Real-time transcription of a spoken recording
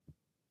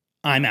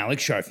I'm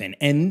Alex Sharfin,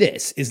 and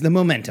this is the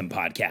Momentum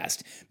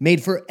Podcast,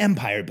 made for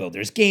empire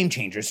builders, game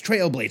changers,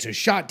 trailblazers,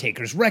 shot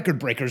takers, record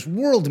breakers,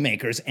 world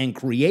makers, and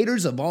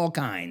creators of all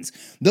kinds.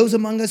 Those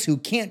among us who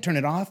can't turn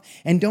it off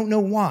and don't know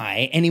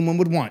why anyone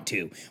would want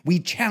to. We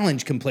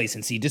challenge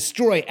complacency,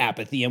 destroy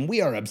apathy, and we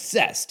are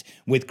obsessed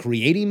with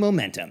creating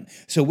momentum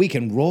so we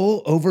can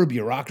roll over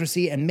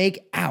bureaucracy and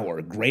make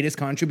our greatest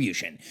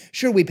contribution.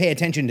 Sure, we pay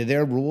attention to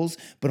their rules,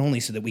 but only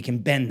so that we can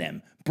bend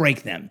them,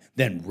 break them,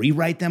 then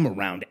rewrite them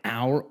around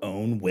our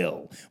own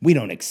will. We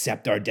don't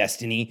accept our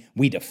destiny,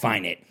 we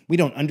define it. We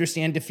don't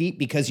understand defeat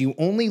because you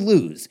only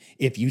lose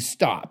if you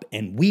stop,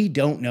 and we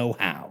don't know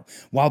how.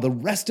 While the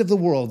rest of the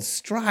world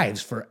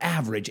strives for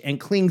average and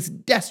clings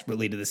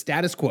desperately to the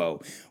status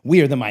quo,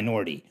 we are the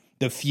minority,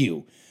 the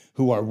few,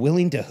 who are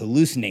willing to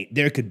hallucinate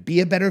there could be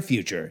a better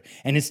future,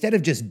 and instead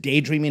of just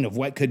daydreaming of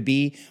what could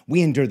be,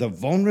 we endure the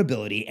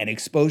vulnerability and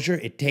exposure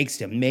it takes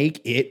to make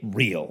it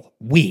real.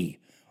 We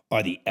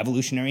are the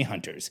evolutionary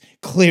hunters,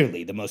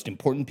 clearly the most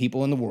important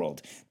people in the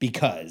world,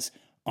 because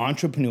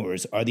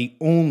entrepreneurs are the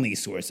only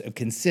source of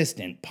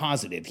consistent,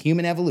 positive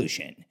human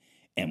evolution,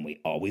 and we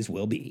always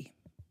will be.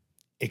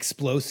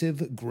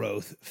 Explosive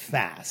Growth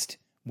Fast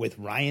with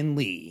Ryan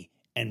Lee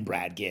and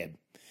Brad Gibb.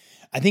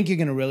 I think you're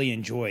going to really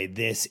enjoy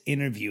this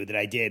interview that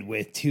I did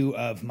with two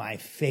of my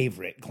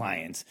favorite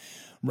clients,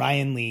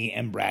 Ryan Lee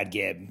and Brad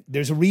Gibb.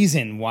 There's a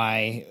reason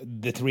why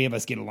the three of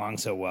us get along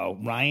so well.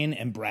 Ryan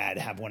and Brad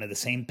have one of the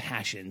same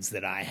passions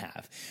that I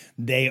have.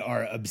 They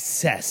are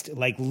obsessed,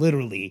 like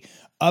literally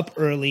up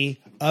early,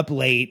 up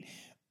late,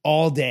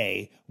 all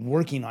day,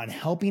 working on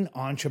helping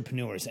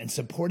entrepreneurs and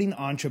supporting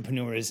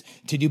entrepreneurs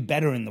to do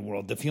better in the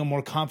world, to feel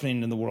more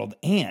confident in the world,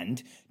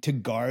 and to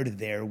guard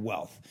their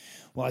wealth.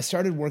 Well, I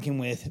started working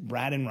with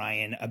Brad and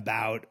Ryan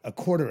about a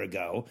quarter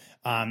ago,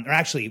 or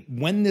actually,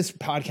 when this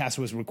podcast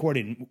was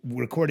recorded,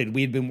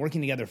 we had been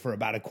working together for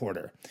about a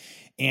quarter.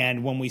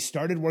 And when we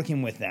started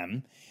working with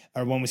them,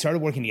 or when we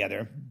started working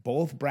together,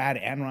 both Brad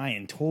and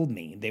Ryan told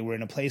me they were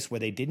in a place where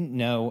they didn't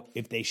know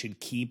if they should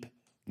keep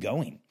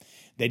going.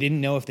 They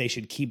didn't know if they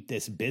should keep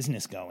this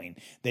business going.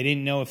 They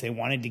didn't know if they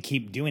wanted to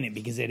keep doing it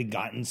because it had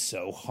gotten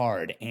so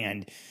hard.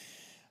 And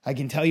I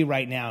can tell you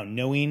right now,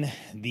 knowing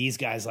these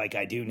guys like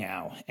I do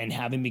now and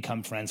having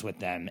become friends with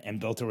them and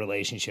built a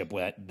relationship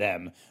with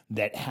them,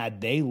 that had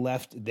they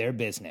left their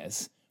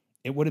business,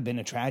 it would have been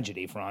a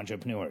tragedy for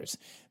entrepreneurs,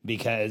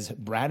 because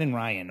Brad and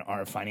Ryan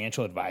are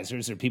financial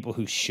advisors. They're people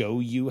who show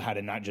you how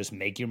to not just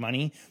make your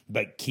money,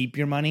 but keep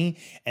your money.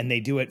 And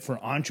they do it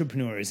for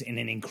entrepreneurs in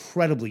an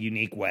incredibly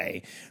unique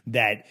way,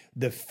 that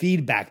the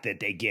feedback that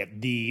they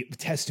get, the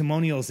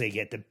testimonials they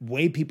get, the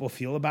way people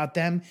feel about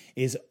them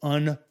is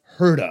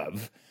unheard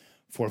of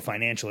for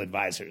financial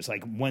advisors.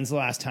 Like, when's the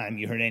last time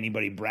you heard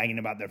anybody bragging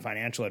about their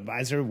financial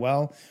advisor?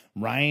 Well,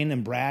 Ryan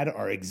and Brad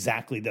are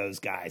exactly those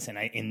guys. And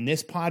in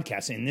this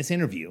podcast, in this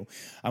interview,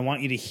 I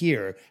want you to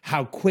hear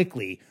how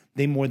quickly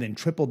they more than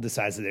tripled the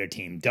size of their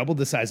team, doubled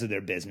the size of their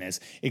business,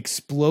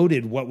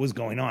 exploded what was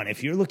going on.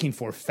 If you're looking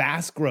for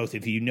fast growth,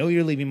 if you know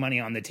you're leaving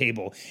money on the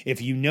table,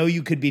 if you know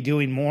you could be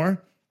doing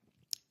more,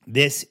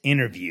 this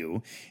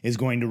interview is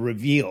going to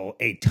reveal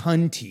a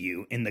ton to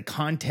you in the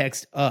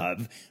context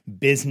of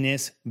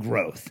business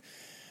growth.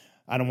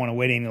 I don't want to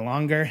wait any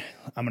longer.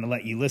 I'm going to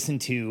let you listen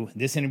to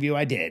this interview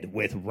I did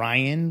with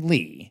Ryan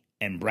Lee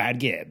and Brad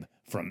Gibb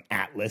from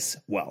Atlas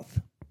Wealth.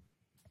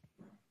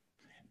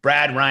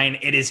 Brad, Ryan,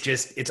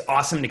 it's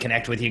awesome to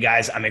connect with you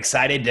guys. I'm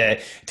excited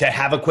to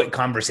have a quick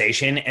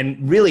conversation,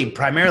 and really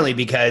primarily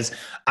because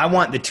I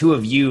want the two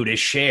of you to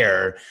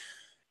share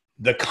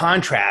the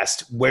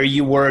contrast where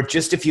you were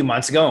just a few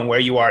months ago and where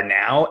you are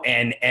now.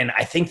 And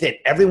I think that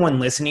everyone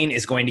listening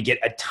is going to get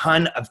a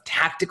ton of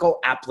tactical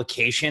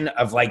application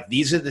of, like,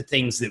 these are the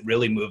things that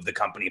really move the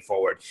company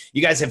forward.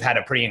 You guys have had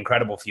a pretty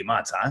incredible few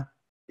months, huh?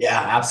 Yeah,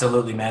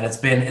 absolutely, man. It's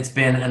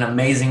been an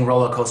amazing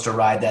roller coaster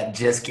ride that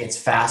just gets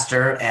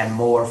faster and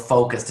more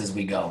focused as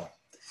we go.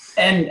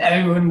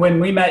 And when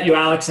we met you,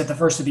 Alex, at the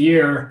first of the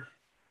year,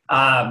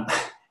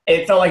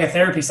 it felt like a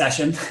therapy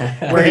session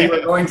where you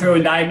were going through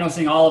and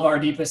diagnosing all of our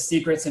deepest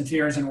secrets and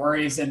fears and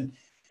worries.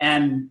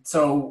 And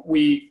so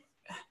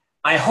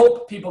I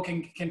hope people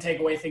can take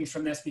away things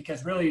from this,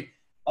 because really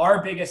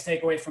our biggest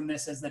takeaway from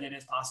this is that it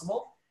is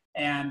possible.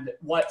 And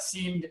what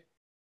seemed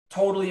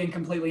totally and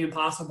completely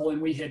impossible,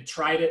 and we had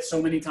tried it so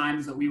many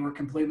times that we were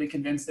completely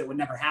convinced it would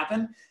never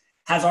happen,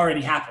 has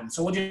already happened.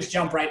 So we'll just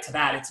jump right to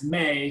that. It's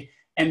May,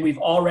 and we've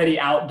already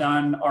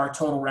outdone our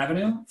total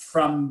revenue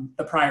from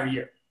the prior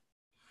year.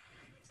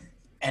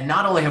 And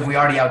not only have we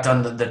already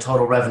outdone the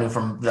total revenue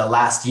from the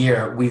last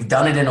year, we've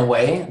done it in a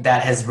way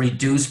that has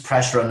reduced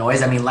pressure and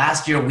noise. I mean,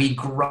 last year we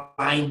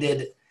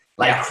grinded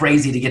like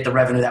crazy to get the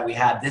revenue that we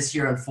had. This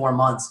year in 4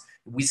 months,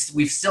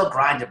 we've still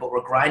grinded, but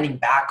we're grinding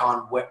back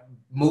on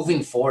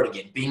moving forward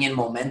again, being in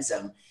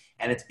momentum.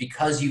 And it's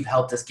because you've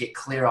helped us get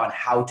clear on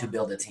how to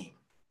build a team.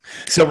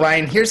 So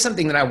Ryan, here's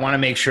something that I want to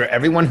make sure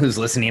everyone who's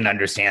listening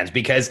understands,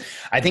 because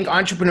I think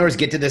entrepreneurs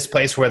get to this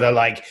place where they're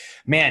like,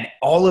 man,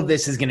 all of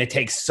this is going to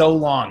take so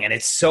long and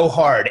it's so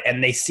hard.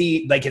 And they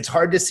see like, it's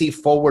hard to see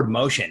forward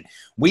motion.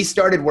 We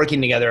started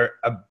working together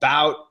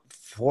about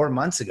 4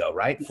 months ago,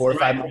 right? 4 or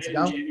 5 months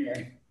ago.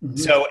 Mm-hmm.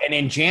 So, and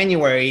in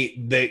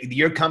January,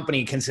 your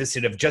company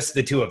consisted of just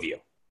the two of you.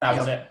 That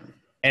was it.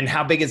 And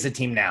how big is the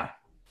team now?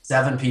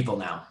 7 people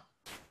now.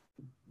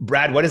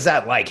 Brad, what is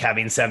that like,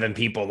 having 7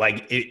 people?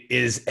 Like,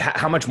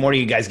 how much more are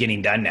you guys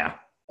getting done now?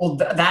 Well,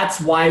 that's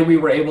why we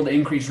were able to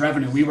increase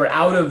revenue. We were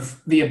out of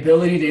the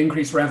ability to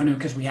increase revenue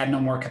because we had no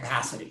more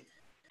capacity,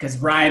 because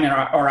Brian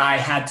or I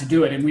had to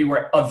do it. And we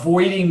were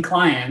avoiding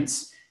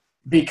clients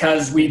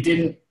because we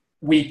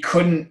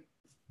couldn't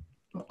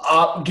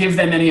give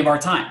them any of our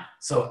time.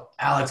 So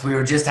Alex, we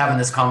were just having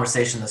this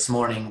conversation this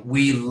morning.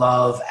 We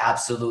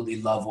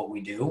absolutely love what we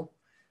do.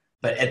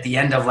 But at the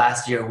end of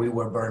last year, we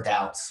were burnt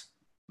out.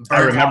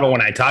 I remember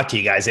when I talked to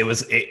you guys,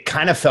 it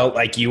kind of felt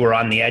like you were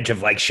on the edge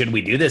of like, should we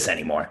do this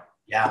anymore?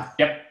 Yeah.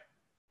 Yep.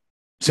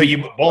 So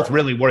you both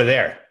really were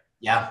there.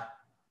 Yeah.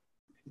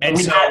 And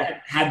we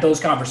had those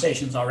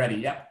conversations already.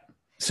 Yep.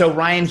 So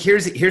Ryan,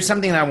 here's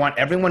something that I want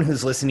everyone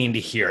who's listening to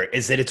hear,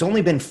 is that it's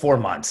only been 4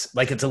 months.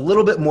 Like, it's a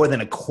little bit more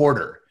than a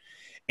quarter.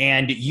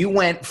 And you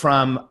went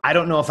from, I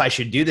don't know if I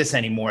should do this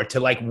anymore, to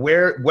like,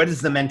 what is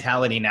the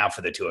mentality now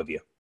for the two of you?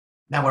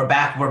 Now we're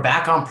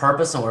back on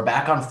purpose, and we're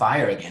back on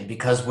fire again,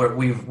 because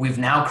we've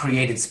now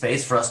created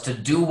space for us to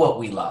do what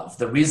we love.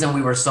 The reason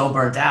we were so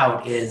burnt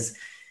out is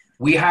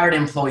we hired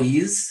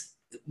employees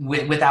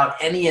without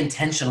any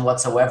intention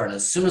whatsoever. And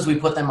as soon as we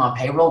put them on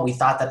payroll, we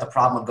thought that the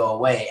problem would go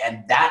away.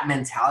 And that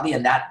mentality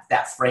and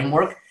that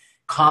framework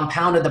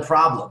compounded the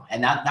problem.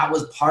 And that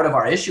was part of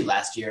our issue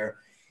last year,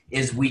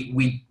 is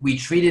we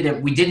treated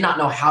it, we did not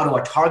know how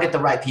to target the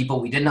right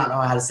people. We did not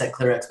know how to set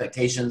clear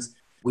expectations.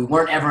 We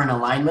weren't ever in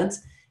alignment.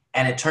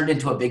 And it turned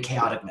into a big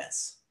chaotic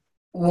mess.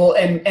 Well,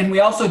 and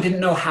we also didn't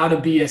know how to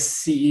be a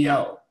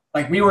CEO.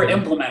 Like, we were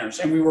implementers,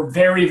 and we were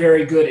very,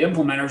 very good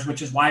implementers,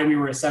 which is why we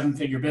were a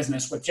 7-figure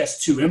business with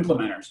just 2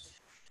 implementers.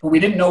 But we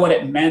didn't know what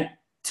it meant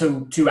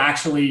to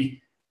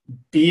actually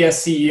be a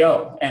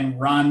CEO and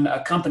run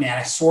a company. And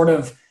I sort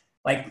of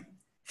like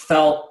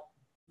felt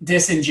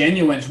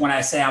disingenuous when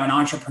I say I'm an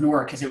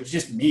entrepreneur, because it was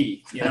just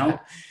me, you know?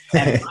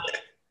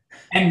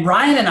 And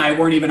Ryan and I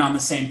weren't even on the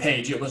same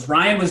page. It was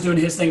Ryan was doing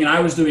his thing and I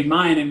was doing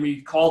mine, and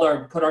we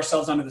put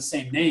ourselves under the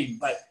same name.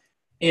 But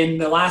in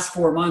the last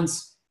 4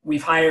 months,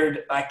 we've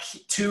hired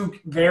 2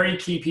 very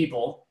key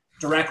people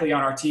directly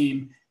on our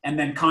team, and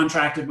then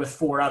contracted with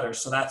 4 others.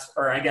 So that's,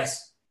 or I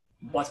guess,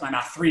 what's my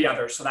math? 3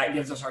 others. So that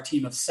gives us our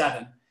team of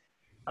 7.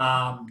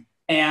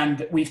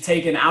 And we've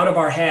taken out of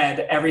our head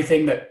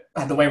everything that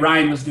the way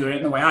Ryan was doing it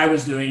and the way I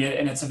was doing it.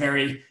 And it's a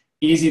very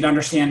easy to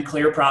understand,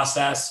 clear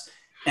process.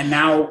 And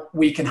now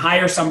we can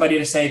hire somebody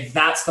to say,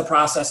 that's the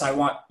process I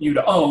want you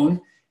to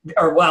own,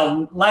 or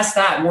well, less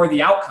that, more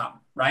the outcome,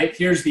 right?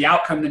 Here's the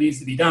outcome that needs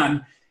to be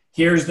done.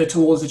 Here's the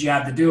tools that you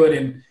have to do it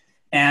in.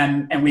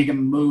 And we can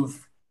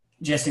move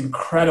just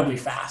incredibly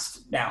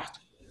fast now.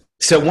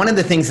 So one of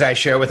the things that I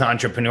share with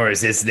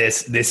entrepreneurs is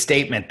this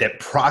statement that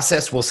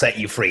process will set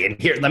you free.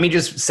 And here, let me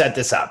just set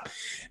this up,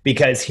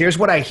 because here's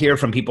what I hear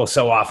from people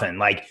so often,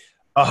 like,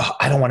 oh,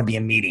 I don't want to be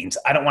in meetings.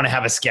 I don't want to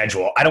have a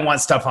schedule. I don't want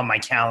stuff on my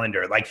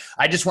calendar. Like,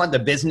 I just want the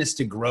business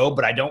to grow,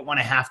 but I don't want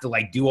to have to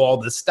like do all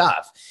this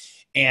stuff.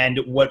 And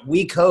what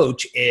we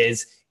coach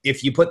is,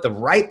 if you put the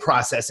right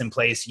process in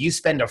place, you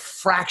spend a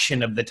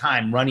fraction of the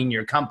time running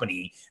your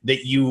company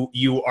that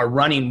you are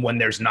running when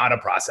there's not a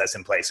process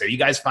in place. Are you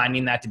guys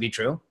finding that to be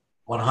true?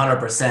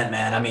 100%,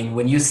 man. I mean,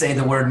 when you say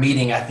the word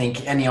meeting, I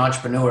think any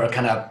entrepreneur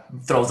kind of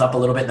throws up a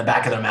little bit in the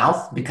back of their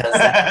mouth, because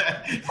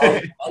that's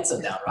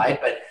expensive now, right?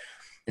 But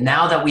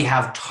now that we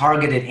have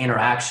targeted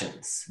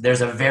interactions,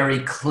 there's a very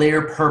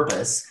clear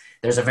purpose.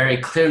 There's a very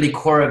clearly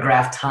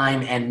choreographed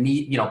time and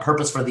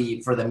purpose for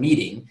the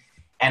meeting.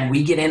 And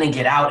we get in and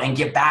get out and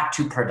get back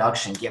to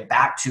production, get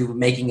back to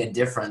making a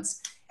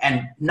difference.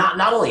 And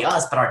not only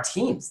us, but our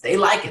teams, they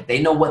like it.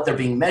 They know what they're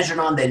being measured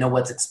on. They know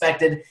what's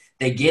expected.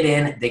 They get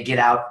in, they get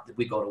out,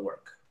 we go to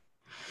work.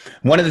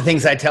 One of the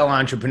things I tell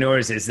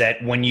entrepreneurs is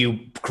that when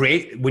you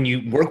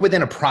work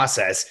within a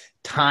process,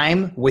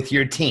 time with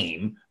your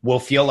team will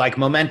feel like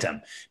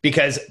momentum.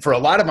 Because for a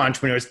lot of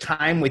entrepreneurs,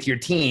 time with your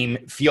team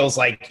feels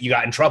like you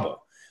got in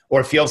trouble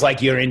or feels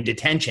like you're in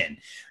detention.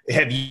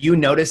 Have you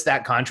noticed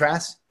that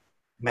contrast?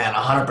 Man,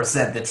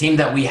 100%. The team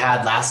that we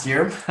had last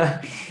year,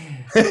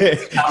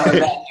 it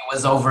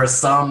was over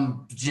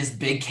some just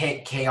big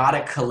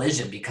chaotic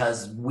collision,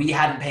 because we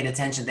hadn't paid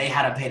attention. They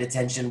hadn't paid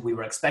attention. We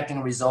were expecting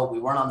a result. We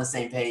weren't on the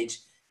same page.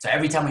 So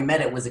every time we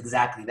met, it was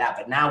exactly that.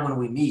 But now when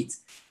we meet,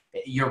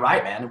 you're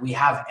right, man. We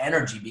have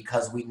energy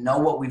because we know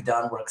what we've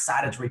done. We're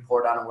excited to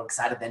report on it. We're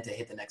excited then to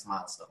hit the next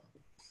milestone.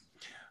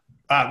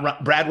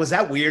 Brad, was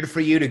that weird for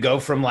you to go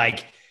from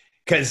like,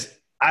 because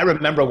I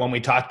remember when we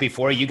talked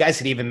before, you guys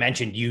had even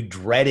mentioned you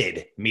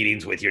dreaded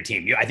meetings with your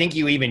team. I think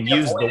you even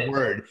used the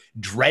word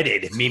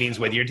dreaded meetings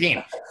with your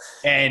team.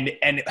 And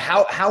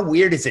how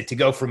weird is it to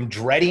go from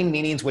dreading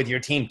meetings with your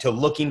team to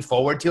looking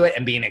forward to it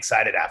and being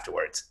excited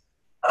afterwards?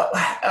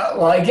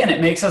 Well, again,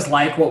 it makes us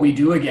like what we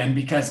do again,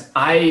 because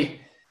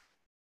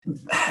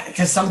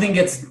something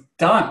gets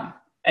done,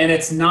 and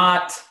it's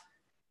not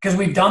because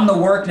we've done the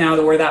work now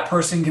to where that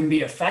person can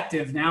be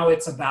effective. Now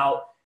it's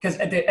about, because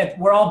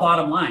we're all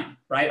bottom line,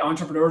 right?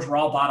 Entrepreneurs, we're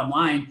all bottom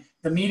line.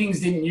 The meetings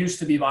didn't used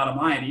to be bottom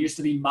line. It used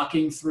to be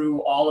mucking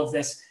through all of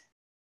this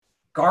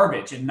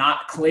garbage and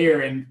not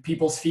clear and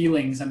people's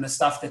feelings and the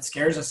stuff that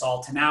scares us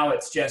all, to now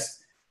it's just,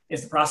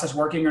 is the process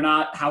working or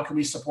not? How can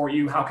we support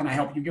you? How can I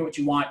help you get what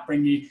you want?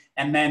 Bring me,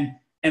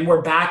 and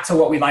we're back to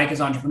what we like as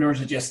entrepreneurs,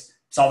 of just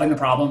solving the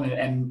problem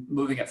and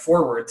moving it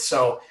forward.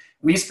 So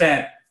we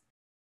spent,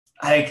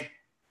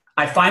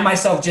 I find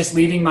myself just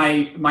leaving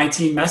my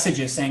team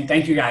messages saying,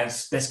 thank you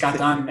guys, this got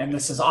done and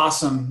this is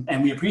awesome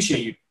and we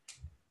appreciate you.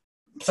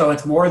 So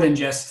it's more than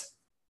just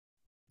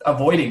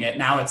avoiding it.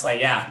 Now it's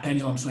like, yeah,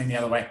 pendulum swing the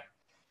other way.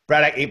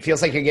 Brad, it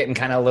feels like you're getting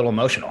kind of a little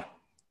emotional.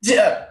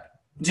 Yeah,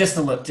 just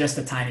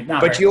a tiny.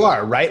 But you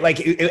are, right? Like,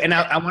 and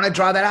I want to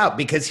draw that out,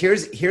 because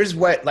here's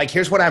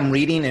what I'm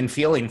reading and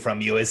feeling from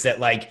you is that,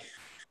 like,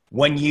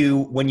 when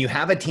you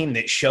have a team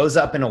that shows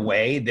up in a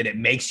way that it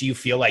makes you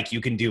feel like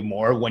you can do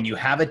more, when you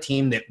have a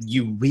team that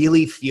you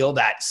really feel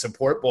that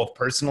support both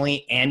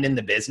personally and in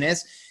the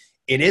business,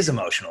 it is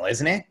emotional,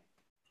 isn't it?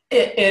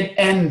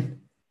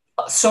 And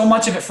so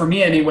much of it for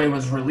me anyway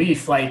was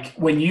relief. Like,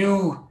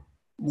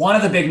 one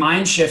of the big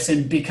mind shifts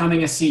in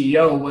becoming a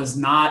CEO was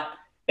not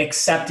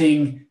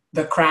accepting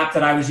the crap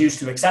that I was used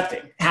to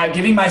accepting,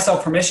 giving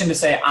myself permission to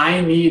say,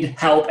 I need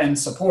help and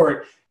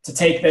support to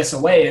take this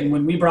away. And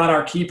when we brought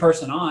our key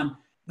person on,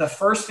 the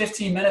first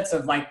 15 minutes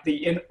of like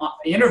the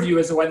interview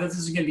as to whether this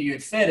is going to be a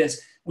good fit,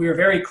 is we were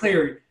very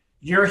clear,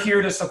 you're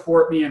here to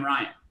support me and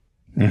Ryan.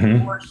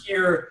 Mm-hmm. We're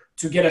here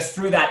to get us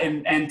through that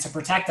and to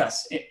protect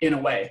us in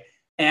a way.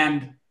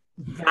 And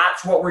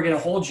that's what we're going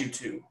to hold you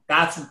to.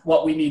 That's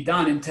what we need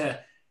done. And to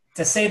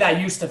say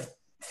that used to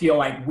feel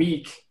like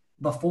weak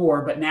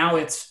before, but now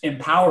it's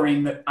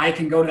empowering that I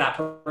can go to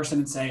that person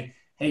and say,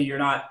 hey, you're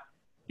not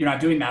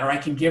doing that. Or I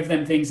can give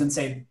them things and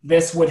say,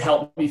 this would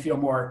help me feel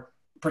more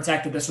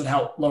protected. This would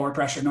help lower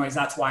pressure noise.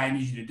 That's why I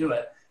need you to do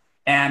it.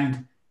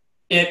 And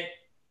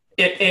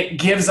it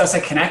gives us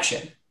a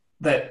connection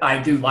that I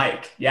do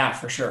like. Yeah,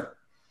 for sure.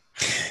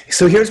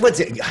 So here's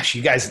gosh,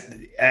 you guys,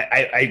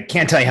 I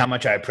can't tell you how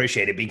much I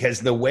appreciate it,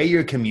 because the way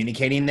you're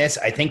communicating this,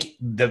 I think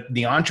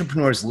the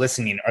entrepreneurs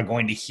listening are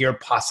going to hear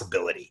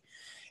possibility,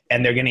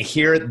 and they're going to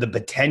hear the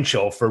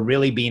potential for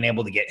really being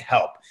able to get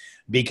help.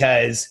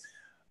 Because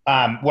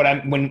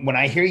when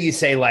I hear you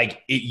say,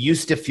 like, it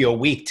used to feel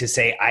weak to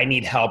say, I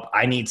need help,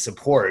 I need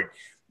support.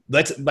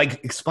 Let's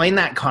explain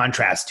that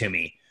contrast to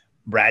me,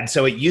 Brad.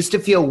 So it used to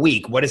feel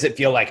weak. What does it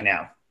feel like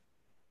now?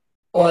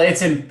 Well,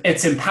 it's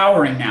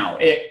empowering now.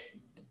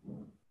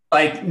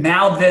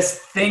 Now this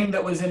thing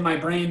that was in my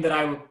brain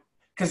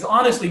because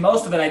honestly,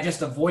 most of it I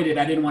just avoided.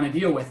 I didn't want to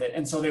deal with it.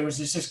 And so there was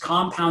just this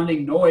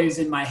compounding noise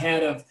in my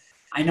head of,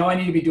 I know I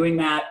need to be doing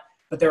that,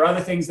 but there are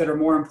other things that are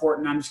more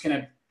important. I'm just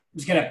going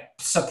to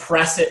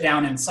suppress it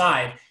down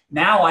inside.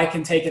 Now I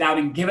can take it out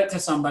and give it to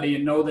somebody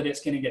and know that it's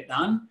going to get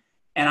done.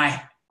 And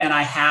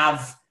I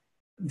have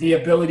the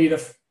ability to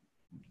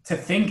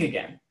think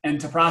again and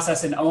to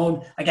process and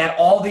own. I got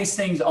all these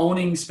things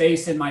owning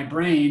space in my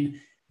brain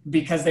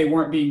because they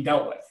weren't being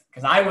dealt with,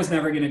 because I was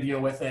never going to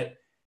deal with it.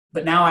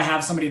 But now I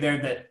have somebody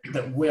there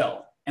that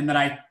will, and that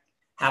I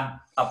have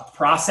a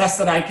process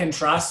that I can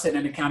trust and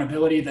an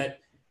accountability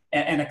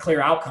and a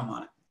clear outcome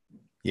on it.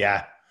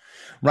 Yeah.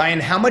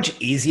 Ryan, how much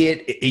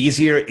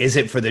easier is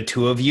it for the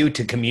two of you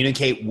to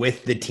communicate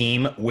with the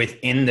team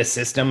within the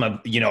system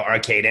of,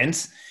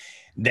 Arcadence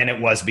than it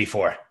was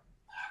before?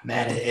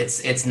 Man,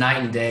 it's night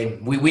and day.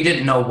 We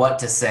didn't know what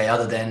to say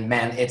other than,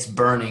 man, it's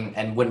burning.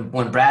 And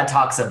when Brad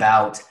talks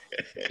about,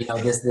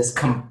 this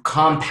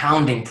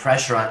compounding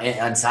pressure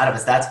inside of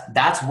us,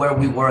 that's where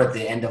we were at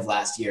the end of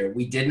last year.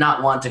 We did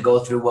not want to go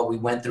through what we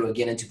went through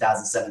again in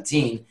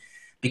 2017,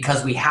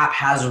 because we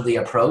haphazardly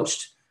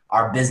approached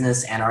our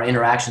business and our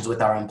interactions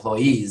with our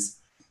employees.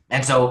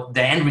 And so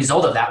the end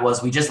result of that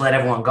was we just let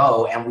everyone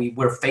go, and we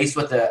were faced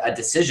with a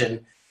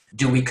decision.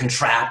 Do we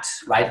contract,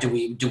 right? Do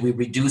we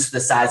reduce the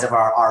size of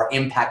our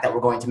impact that we're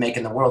going to make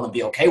in the world and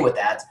be okay with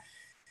that?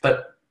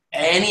 But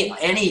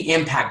any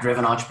impact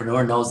driven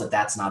entrepreneur knows that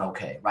that's not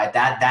okay, right?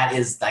 That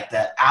is like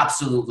the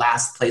absolute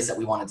last place that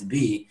we wanted to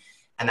be.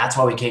 And that's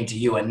why we came to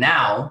you. And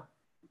now,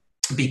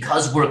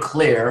 because we're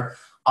clear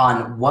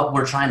on what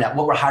we're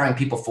hiring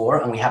people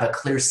for, and we have a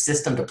clear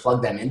system to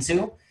plug them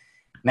into,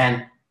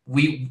 man,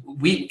 we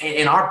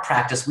in our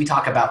practice, we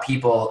talk about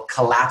people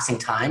collapsing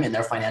time in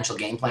their financial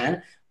game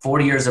plan,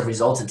 40 years of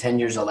results in 10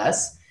 years or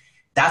less.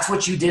 That's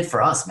what you did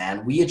for us,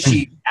 man. We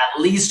achieved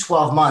at least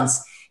 12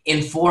 months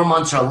in 4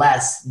 months or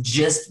less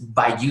just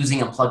by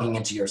using and plugging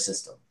into your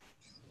system.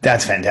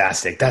 That's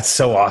fantastic. That's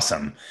so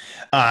awesome.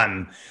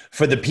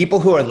 For the people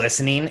who are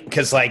listening,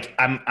 because like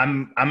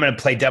I'm going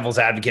to play devil's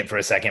advocate for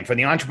a second. For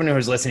the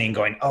entrepreneurs listening,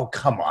 going, "Oh,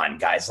 come on,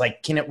 guys!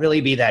 Like, can it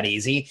really be that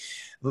easy?"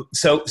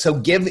 So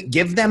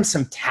give them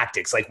some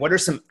tactics. Like, what are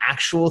some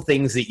actual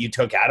things that you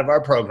took out of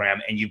our program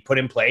and you put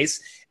in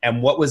place,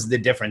 and what was the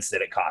difference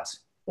that it caused?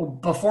 Well,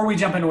 before we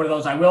jump into one of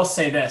those, I will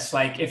say this: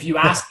 like, if you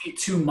asked me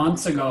 2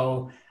 months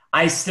ago,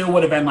 I still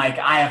would have been like,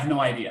 I have no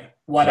idea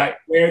where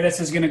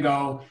this is going to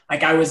go.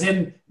 Like, I was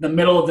in the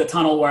middle of the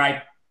tunnel where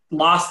I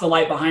lost the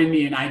light behind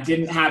me and I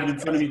didn't have it in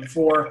front of me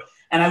before.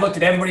 And I looked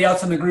at everybody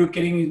else in the group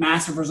getting these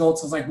massive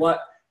results. I was like,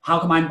 how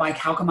come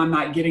I'm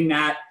not getting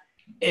that?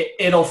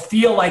 It'll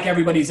feel like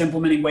everybody's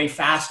implementing way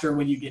faster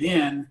when you get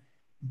in,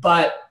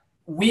 but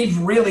we've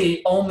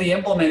really only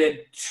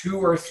implemented 2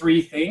 or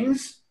 3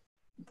 things,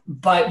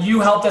 but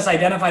you helped us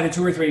identify the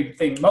 2 or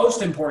 3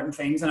 most important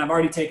things. And I've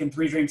already taken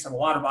 3 drinks of a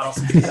water bottle.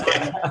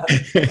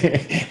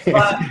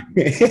 But,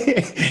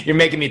 you're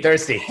making me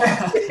thirsty.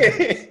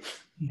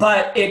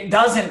 But it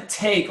doesn't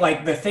take,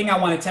 like, the thing I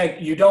want to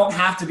take, you don't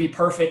have to be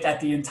perfect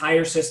at the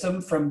entire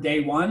system from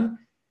day one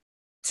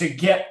to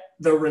get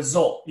the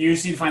result. You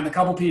just need to find the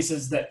couple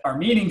pieces that are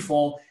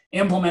meaningful,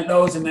 implement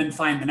those, and then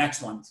find the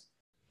next ones.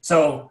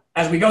 So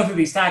as we go through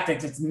these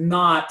tactics, it's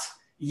not,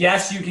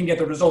 yes, you can get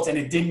the results. And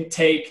it didn't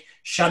take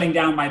shutting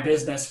down my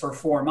business for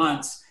 4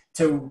 months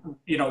to,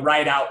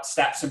 write out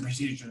steps and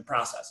procedures and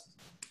processes.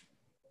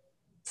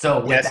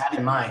 So with that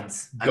in mind,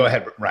 go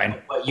ahead,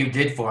 Ryan. What you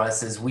did for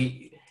us is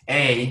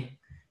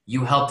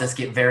you helped us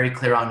get very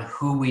clear on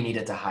who we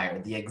needed to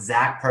hire, the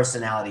exact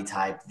personality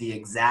type, the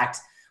exact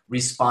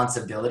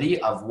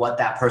responsibility of what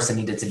that person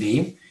needed to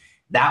be.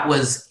 That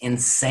was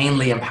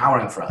insanely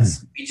empowering for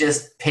us. We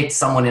just picked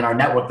someone in our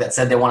network that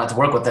said they wanted to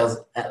work with us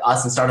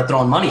and started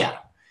throwing money at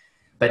them.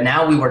 But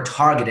now we were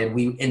targeted.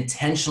 We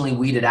intentionally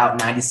weeded out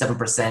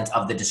 97%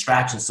 of the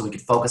distractions so we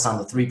could focus on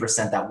the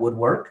 3% that would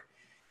work.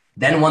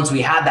 Then once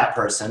we had that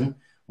person,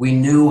 we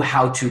knew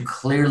how to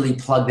clearly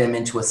plug them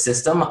into a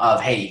system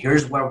of, hey,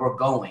 here's where we're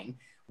going.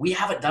 We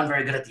haven't done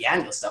very good at the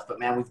annual stuff, but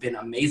man, we've been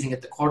amazing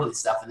at the quarterly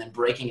stuff and then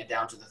breaking it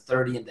down to the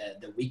 30 and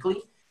the weekly.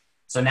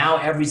 So now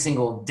every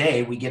single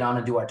day we get on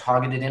and do our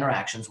targeted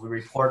interactions. We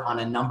report on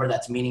a number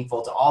that's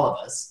meaningful to all of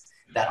us,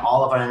 that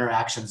all of our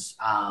interactions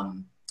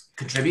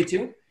contribute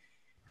to.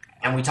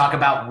 And we talk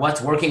about what's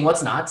working,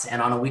 what's not.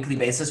 And on a weekly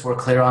basis, we're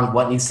clear on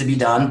what needs to be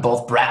done.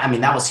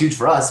 That was huge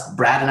for us.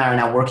 Brad and I are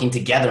now working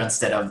together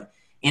instead of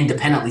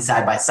independently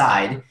side by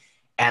side,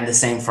 and the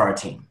same for our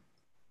team.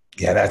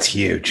 Yeah, that's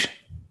huge.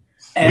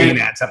 And, were you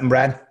gonna add something,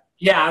 Brad?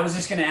 Yeah, I was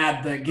just going to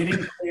add the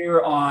getting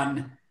clear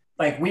on,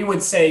 like, we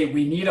would say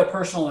we need a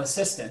personal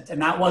assistant,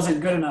 and that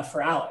wasn't good enough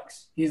for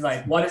Alex. He's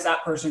like, what is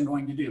that person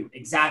going to do?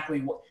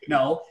 Exactly what?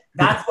 No,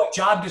 that's what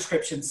job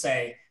descriptions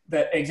say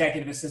that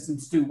executive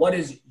assistants do. What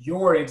is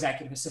your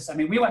executive assistant? I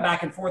mean, we went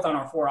back and forth on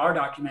our 4R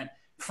document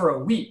for a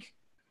week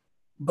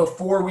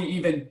before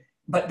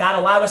but that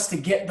allowed us to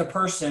get the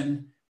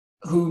person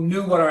who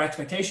knew what our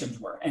expectations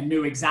were and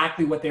knew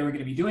exactly what they were going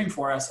to be doing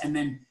for us. And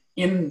then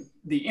in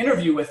the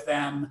interview with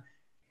them,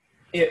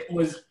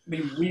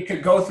 we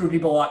could go through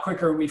people a lot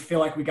quicker and we feel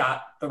like we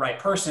got the right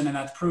person, and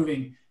that's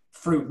proving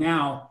fruit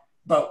now.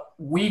 But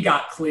we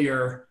got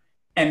clear,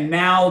 and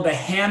now the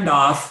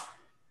handoff,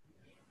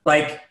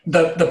 like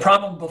the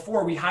problem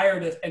before, we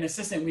hired an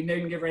assistant, we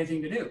didn't give her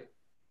anything to do.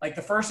 Like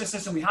the first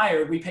assistant we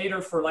hired, we paid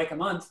her for like a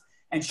month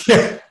and she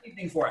did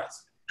anything for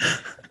us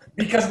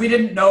because we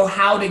didn't know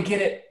how to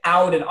get it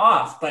out and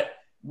off. But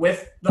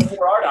with the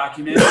 4R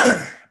document,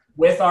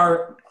 with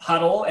our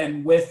huddle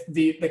and with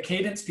the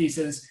cadence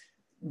pieces,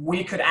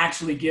 we could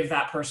actually give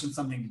that person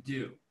something to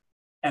do.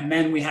 And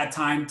then we had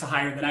time to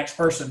hire the next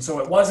person. So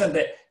it wasn't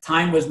that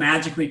time was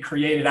magically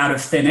created out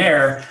of thin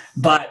air,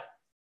 but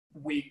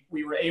we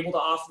were able to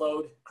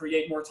offload,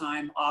 create more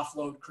time,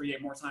 offload,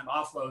 create more time,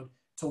 offload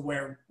to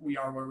where we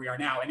are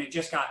now. And it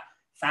just got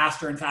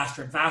faster and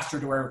faster and faster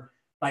to where,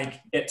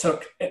 like, it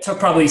took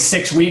probably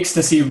 6 weeks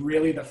to see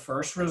really the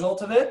first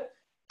result of it.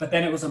 But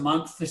then it was a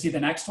month to see the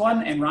next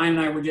one. And Ryan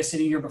and I were just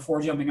sitting here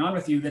before jumping on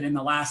with you that in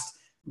the last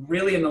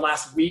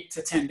week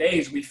to 10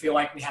 days, we feel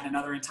like we had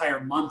another entire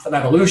month of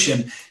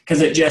evolution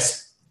because it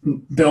just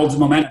builds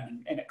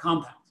momentum and it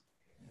compounds.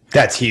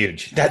 That's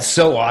huge. That's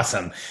so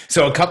awesome.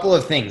 So a couple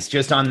of things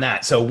just on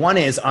that. So one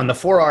is on the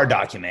 4R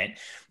document,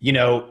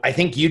 I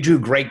think you drew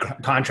great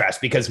contrast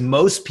because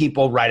most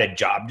people write a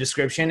job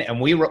description and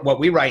what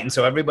we write. And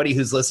so everybody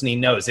who's listening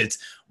knows it's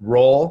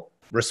role,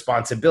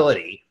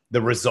 responsibility,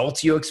 the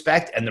results you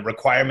expect, and the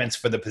requirements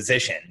for the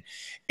position.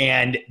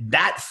 And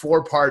that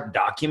 4-part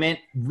document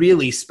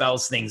really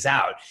spells things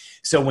out.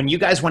 So when you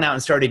guys went out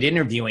and started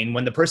interviewing,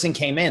 when the person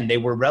came in, they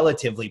were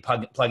relatively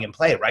plug and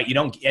play, right? You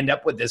don't end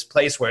up with this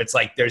place where it's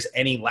like there's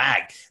any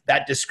lag.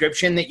 That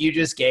description that you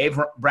just gave,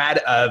 Brad,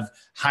 of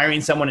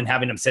hiring someone and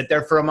having them sit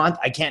there for a month,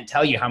 I can't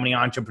tell you how many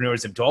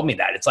entrepreneurs have told me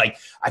that. It's like,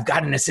 I've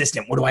got an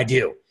assistant. What do I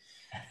do?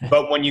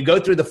 But when you go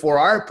through the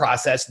 4R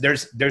process,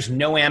 there's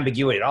no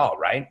ambiguity at all,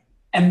 right?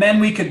 And then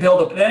we could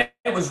build up. Then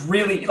it was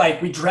really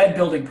like, we dread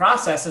building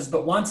processes,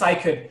 but once I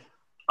could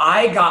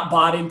I got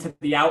bought into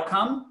the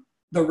outcome,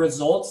 the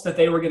results that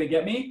they were going to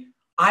get me.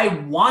 I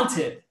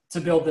wanted to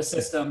build the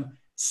system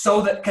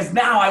so that, because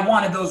now I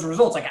wanted those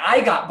results. Like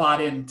I got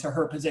bought into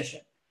her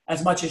position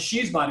as much as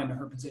she's bought into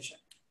her position.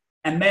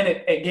 And then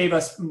it gave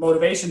us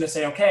motivation to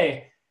say,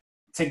 okay,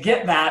 to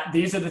get that,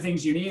 these are the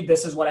things you need.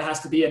 This is what it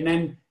has to be. And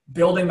then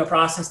building the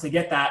process to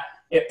get that,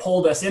 it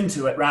pulled us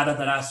into it rather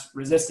than us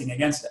resisting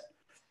against it.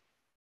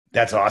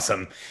 That's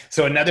awesome.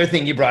 So another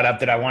thing you brought up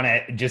that I want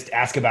to just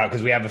ask about,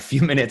 because we have a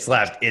few minutes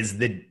left, is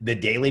the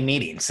daily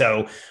meeting.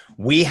 So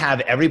we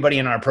have everybody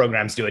in our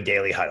programs do a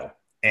daily huddle.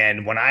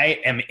 And when I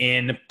am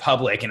in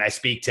public and I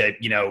speak to,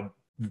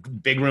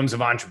 big rooms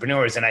of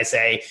entrepreneurs and I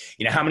say,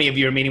 how many of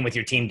you are meeting with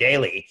your team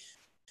daily?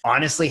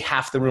 Honestly,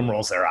 half the room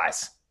rolls their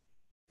eyes.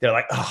 They're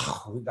like,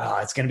 oh,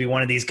 it's going to be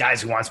one of these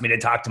guys who wants me to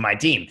talk to my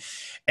team.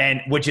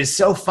 And which is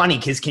so funny,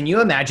 because can you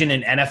imagine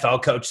an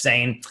NFL coach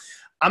saying,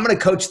 I'm going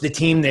to coach the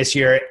team this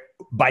year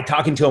by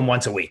talking to them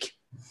once a week,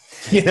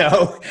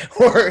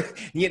 or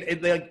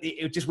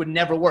it just would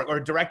never work. Or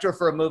a director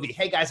for a movie.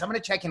 Hey guys, I'm going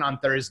to check in on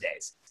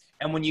Thursdays.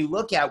 And when you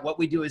look at what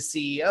we do as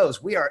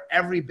CEOs, we are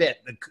every bit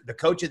the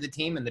coach of the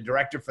team and the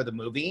director for the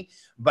movie.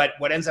 But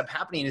what ends up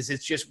happening is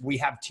it's just, we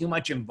have too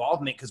much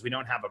involvement because we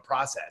don't have a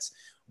process.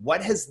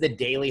 What has the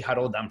daily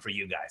huddle done for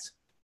you guys?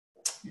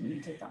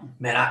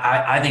 Man,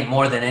 I think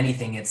more than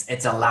anything,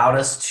 it's allowed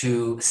us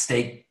to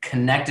stay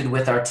connected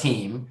with our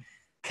team,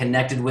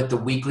 connected with the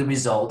weekly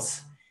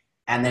results,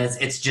 and then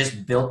it's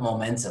just built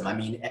momentum. I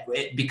mean,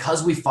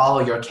 because we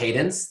follow your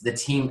cadence, the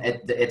team,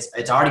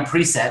 it's already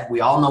preset. We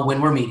all know when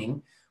we're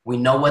meeting. We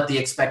know what the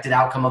expected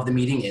outcome of the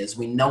meeting is.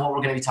 We know what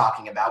we're going to be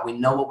talking about. We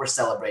know what we're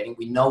celebrating.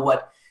 We know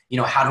what,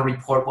 how to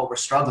report what we're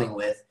struggling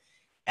with.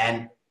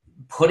 And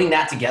putting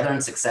that together in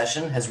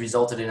succession has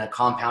resulted in a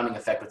compounding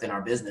effect within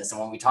our business.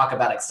 And when we talk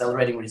about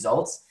accelerating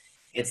results,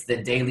 it's the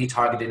daily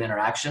targeted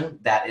interaction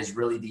that is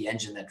really the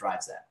engine that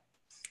drives that.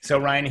 So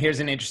Ryan, here's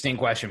an interesting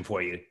question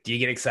for you. Do you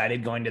get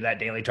excited going to that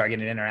daily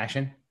targeted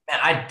interaction?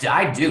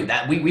 I do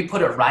that. We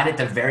put it right at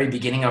the very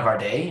beginning of our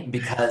day,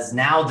 because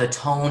now the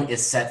tone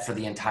is set for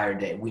the entire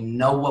day. We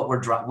know what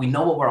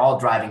we're all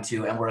driving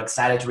to, and we're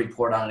excited to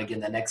report on it again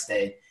the next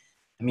day.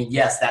 I mean,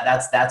 yes,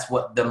 that's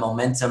what the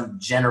momentum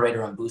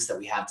generator and boost that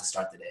we have to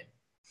start the day.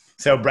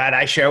 So Brad,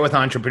 I share with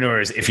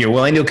entrepreneurs, if you're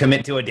willing to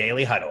commit to a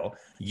daily huddle,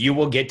 you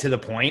will get to the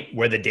point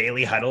where the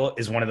daily huddle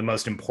is one of the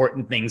most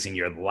important things in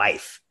your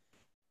life.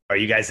 Are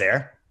you guys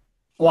there?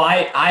 Well,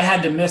 I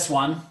had to miss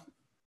one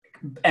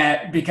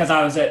because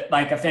I was at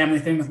like a family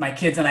thing with my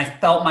kids, and I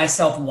felt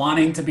myself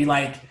wanting to be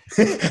like,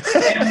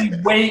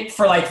 wait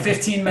for like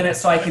 15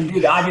 minutes so I can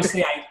do that.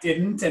 Obviously I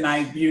didn't, and I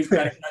used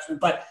better judgment,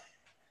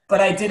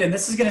 but I did. And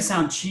this is going to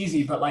sound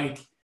cheesy, but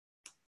like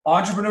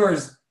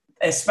entrepreneurs,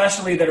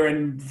 especially that are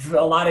in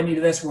a lot of need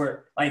of this,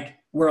 we're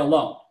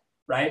alone,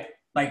 right?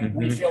 Like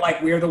we feel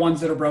like we're the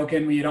ones that are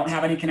broken. We don't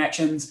have any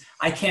connections.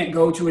 I can't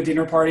go to a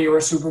dinner party or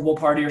a Super Bowl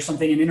party or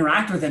something and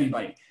interact with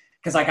anybody,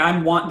 because like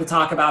I'm wanting to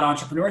talk about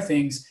entrepreneur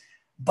things.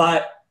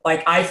 But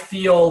like I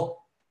feel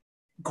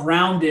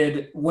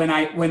grounded when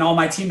all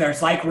my team there.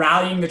 It's like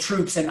rallying the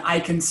troops, and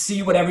I can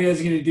see what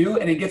everybody's going to do,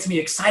 and it gets me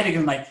excited.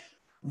 And like,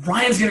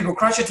 Ryan's going to go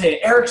crush it today.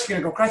 Eric's going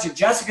to go crush it.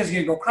 Jessica's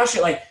going to go crush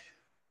it. Like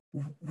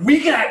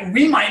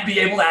we might be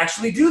able to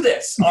actually do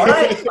this. All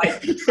right.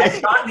 Like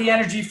I've got the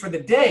energy for the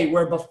day,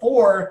 where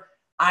before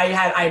I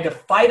had to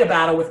fight a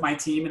battle with my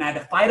team, and I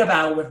had to fight a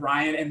battle with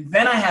Ryan, and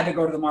then I had to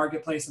go to the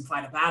marketplace and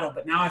fight a battle.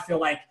 But now I feel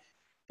like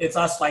it's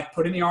us like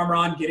putting the armor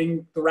on,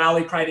 getting the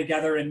rally cry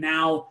together. And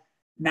now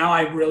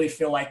I really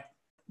feel like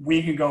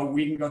we can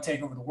go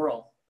take over the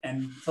world.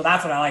 And so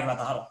that's what I like about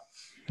the huddle.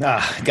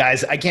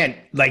 Guys, I can't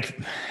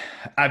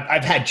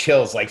I've had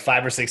chills like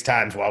 5 or 6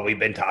 times while we've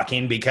been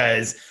talking,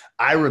 because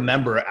I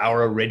remember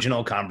our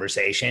original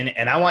conversation,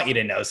 and I want you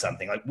to know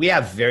something. Like, we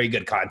have very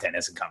good content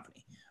as a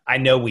company. I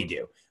know we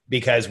do,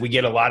 because we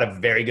get a lot of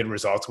very good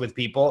results with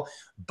people,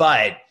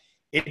 but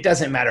it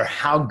doesn't matter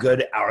how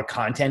good our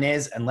content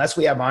is unless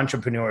we have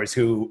entrepreneurs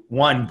who,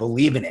 one,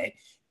 believe in it,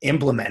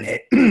 implement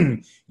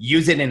it,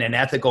 use it in an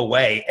ethical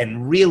way,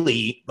 and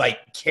really like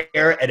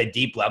care at a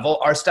deep level.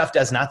 Our stuff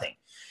does nothing.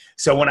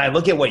 So when I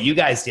look at what you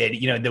guys did,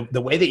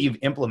 the way that you've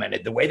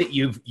implemented, the way that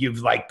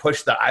you've like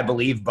pushed the I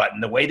believe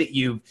button, the way that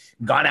you've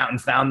gone out and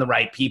found the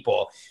right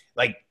people,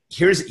 like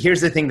here's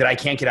the thing that I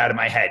can't get out of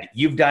my head.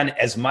 You've done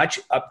as much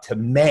up to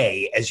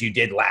May as you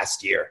did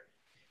last year.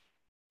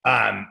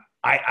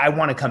 I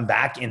want to come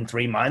back in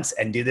 3 months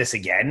and do this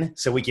again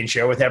so we can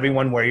share with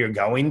everyone where you're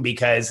going,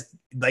 because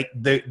like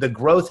the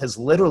growth has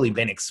literally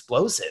been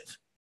explosive.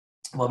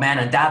 Well, man,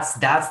 and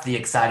that's the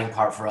exciting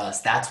part for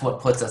us. That's what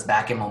puts us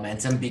back in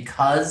momentum,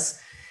 because,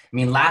 I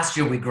mean, last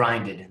year we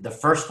grinded. The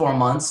first 4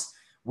 months,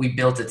 we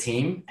built a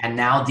team. And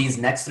now these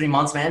next 3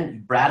 months,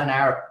 man, Brad and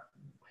I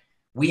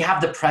we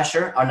have the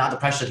pressure, or not the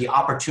pressure, the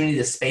opportunity,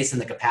 the space,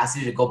 and the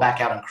capacity to go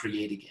back out and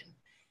create again.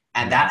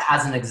 And that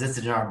hasn't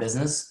existed in our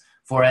business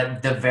for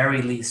at the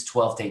very least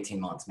 12 to 18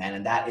 months, man.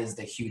 And that is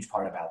the huge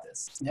part about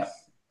this. Yep.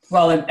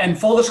 Well, and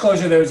full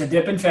disclosure, there was a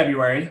dip in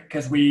February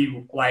because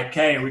we like,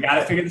 hey, we got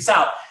to figure this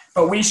out.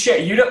 but we share.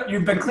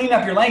 You've been cleaning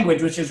up your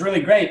language, which is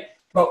really great.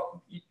 But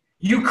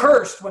you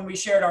cursed when we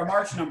shared our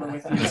March number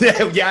with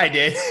you. Yeah, I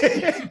did.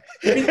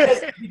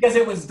 because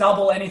it was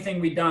double anything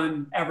we'd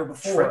done ever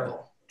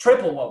before.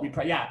 Triple what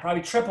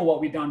probably triple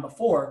what we'd done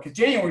before. Because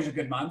January was a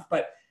good month,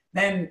 but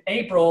then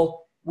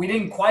April we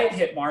didn't quite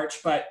hit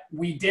March, but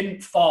we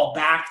didn't fall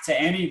back to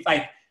any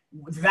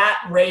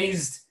that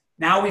raised.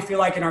 Now we feel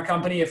like in our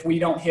company, if we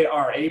don't hit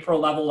our April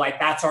level, like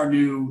that's our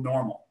new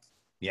normal.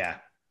 Yeah.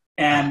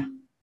 And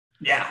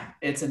yeah,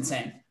 it's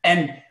insane.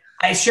 And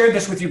I shared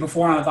this with you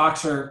before on a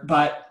Voxer,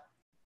 but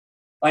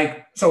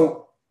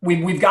so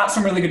we've got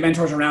some really good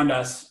mentors around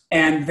us,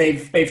 and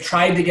they've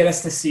tried to get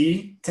us to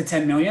see to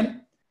 10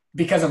 million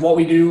because of what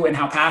we do and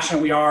how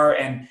passionate we are.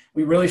 And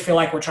we really feel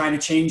like we're trying to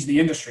change the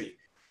industry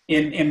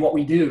in what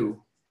we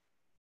do.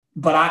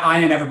 But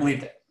I never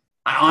believed it.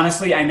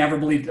 I never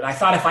believed it. I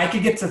thought if I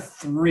could get to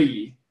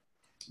 3,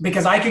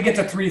 because I could get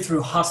to 3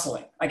 through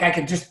hustling. Like I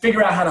could just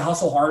figure out how to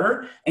hustle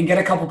harder and get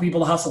a couple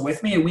people to hustle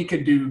with me, and we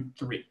could do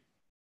 3.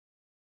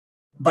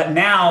 But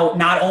now,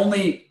 not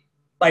only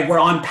we're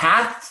on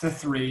path to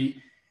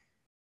 3,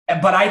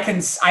 but I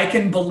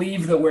can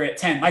believe that we're at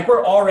 10. Like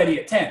we're already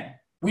at 10.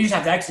 We just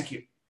have to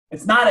execute.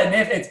 It's not an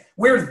if, it's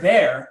we're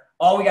there.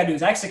 All we got to do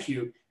is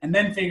execute and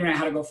then figuring out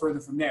how to go further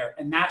from there.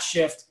 And that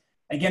shift,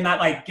 again,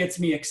 that gets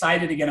me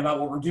excited again about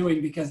what we're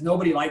doing, because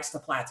nobody likes to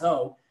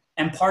plateau.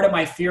 And part of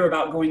my fear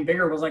about going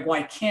bigger was well,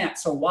 I can't.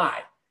 So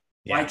why?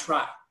 Yeah. Why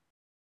try?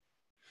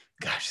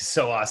 Gosh, it's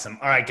so awesome.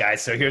 All right,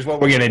 guys. So here's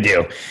what we're going to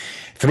do.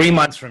 3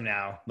 months from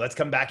now, let's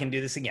come back and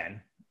do this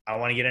again. I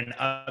want to get an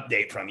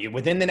update from you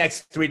within the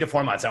next 3 to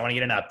 4 months. I want to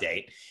get an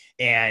update.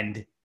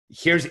 And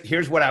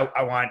here's what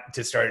I want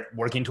to start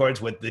working towards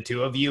with the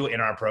two of you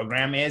in our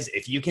program is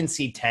if you can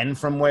see 10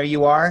 from where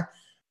you are,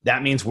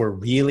 that means we're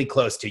really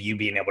close to you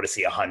being able to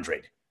see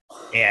 100.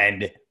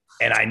 And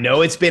I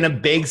know it's been a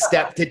big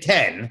step to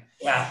 10.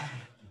 Yeah.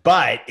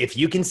 But if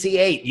you can see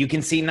 8, you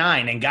can see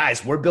 9. And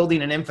guys, we're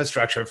building an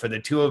infrastructure for the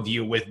two of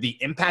you with the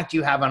impact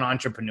you have on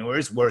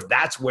entrepreneurs, where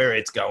that's where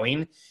it's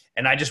going.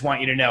 And I just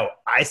want you to know,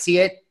 I see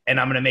it,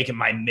 and I'm going to make it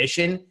my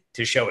mission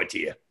to show it to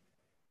you.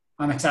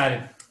 I'm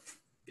excited.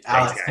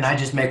 Alex, can I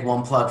just make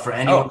one plug for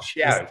anyone? Oh,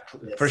 yeah,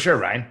 for sure,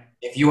 Ryan.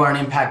 If you are an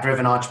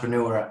impact-driven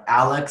entrepreneur,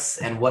 Alex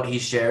and what he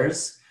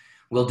shares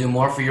will do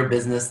more for your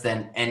business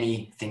than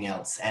anything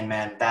else. And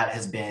man, that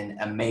has been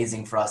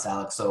amazing for us,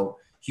 Alex. So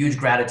huge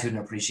gratitude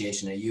and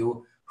appreciation to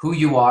you, who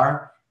you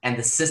are, and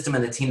the system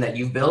and the team that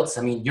you've built.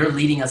 I mean, you're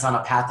leading us on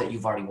a path that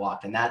you've already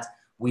walked. And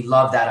we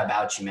love that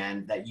about you,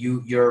 man, that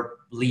you're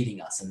leading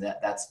us. And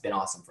that's been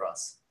awesome for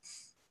us.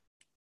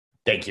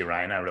 Thank you,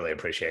 Ryan. I really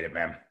appreciate it,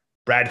 man.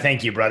 Brad,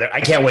 thank you, brother. I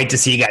can't wait to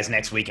see you guys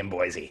next week in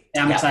Boise.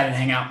 Yeah, I'm excited to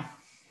hang out.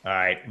 All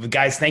right.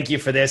 Guys, thank you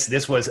for this.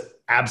 This was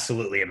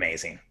absolutely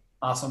amazing.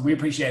 Awesome. We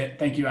appreciate it.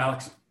 Thank you,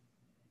 Alex.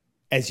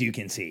 As you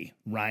can see,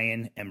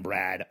 Ryan and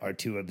Brad are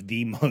two of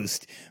the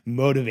most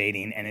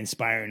motivating and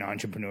inspiring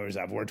entrepreneurs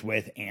I've worked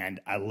with,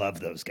 and I love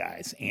those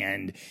guys.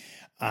 And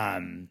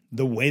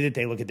the way that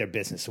they look at their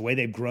business, the way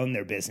they've grown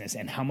their business,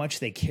 and how much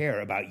they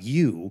care about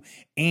you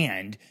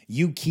and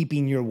you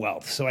keeping your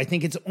wealth. So I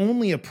think it's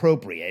only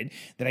appropriate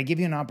that I give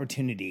you an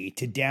opportunity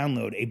to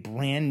download a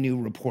brand new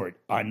report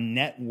on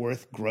net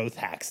worth growth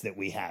hacks that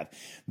we have.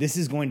 This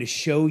is going to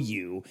show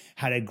you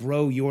how to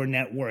grow your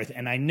net worth.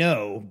 And I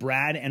know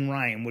Brad and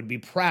Ryan would be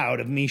proud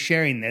of me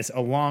sharing this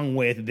along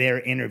with their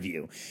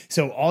interview.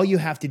 So all you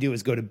have to do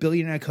is go to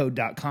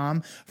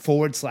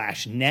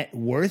billionairecode.com/net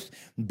worth,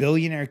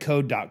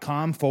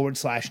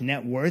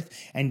 billionairecode.com/net worth,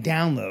 and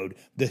download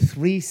the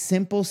 3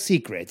 simple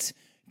secrets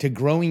to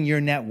growing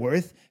your net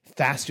worth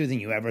faster than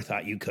you ever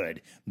thought you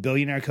could.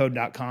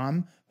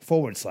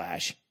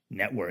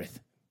 billionairecode.com/net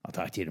worth. I'll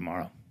talk to you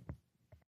tomorrow.